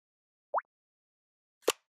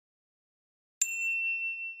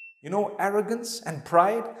You know, arrogance and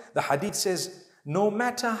pride, the hadith says, no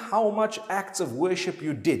matter how much acts of worship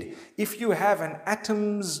you did, if you have an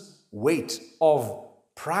atom's weight of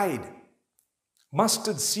pride,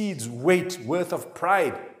 mustard seeds weight worth of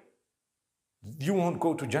pride, you won't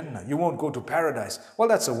go to Jannah, you won't go to paradise. Well,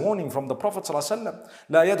 that's a warning from the Prophet ﷺ.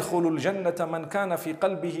 لا يدخل الجنة من كان في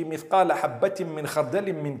قلبه مثقال حبة من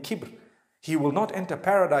خردل من كبر. He will not enter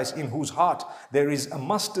paradise in whose heart there is a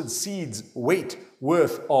mustard seed's weight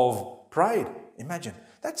worth of pride. Imagine,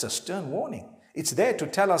 that's a stern warning. It's there to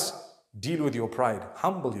tell us, deal with your pride,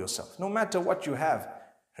 humble yourself. No matter what you have,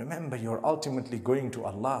 remember you're ultimately going to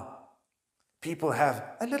Allah. People have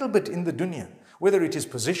a little bit in the dunya, whether it is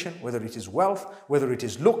position, whether it is wealth, whether it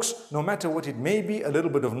is looks, no matter what it may be, a little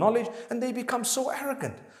bit of knowledge, and they become so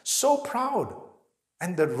arrogant, so proud.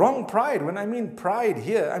 And the wrong pride, when I mean pride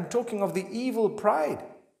here, I'm talking of the evil pride.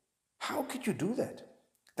 How could you do that?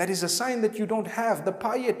 That is a sign that you don't have the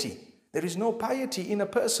piety. There is no piety in a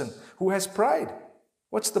person who has pride.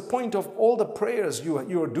 What's the point of all the prayers you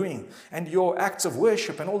are doing and your acts of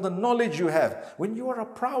worship and all the knowledge you have? When you are a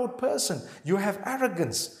proud person, you have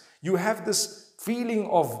arrogance. You have this feeling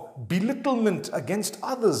of belittlement against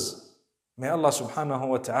others. May Allah subhanahu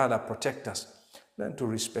wa ta'ala protect us. Learn to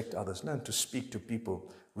respect others. Learn to speak to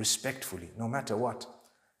people respectfully, no matter what.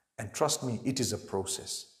 And trust me, it is a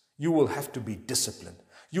process. You will have to be disciplined.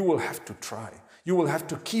 You will have to try. You will have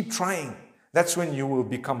to keep trying. That's when you will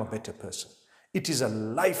become a better person. It is a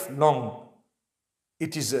lifelong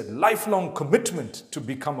commitment to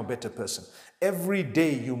become a better person. Every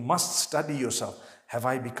day you must study yourself. Have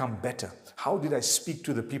I become better? How did I speak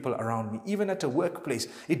to the people around me? Even at a workplace,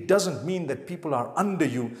 it doesn't mean that people are under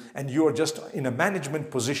you and you're just in a management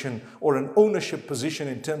position or an ownership position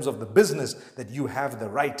in terms of the business that you have the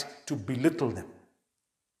right to belittle them.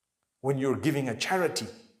 When you're giving a charity,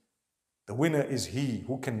 the winner is he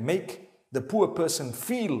who can make the poor person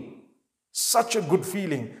feel such a good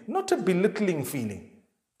feeling, not a belittling feeling,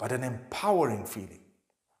 but an empowering feeling.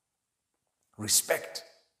 Respect,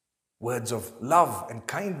 words of love and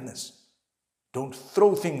kindness. Don't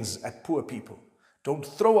throw things at poor people. Don't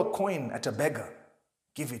throw a coin at a beggar.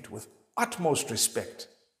 Give it with utmost respect.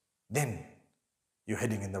 Then you're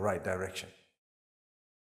heading in the right direction.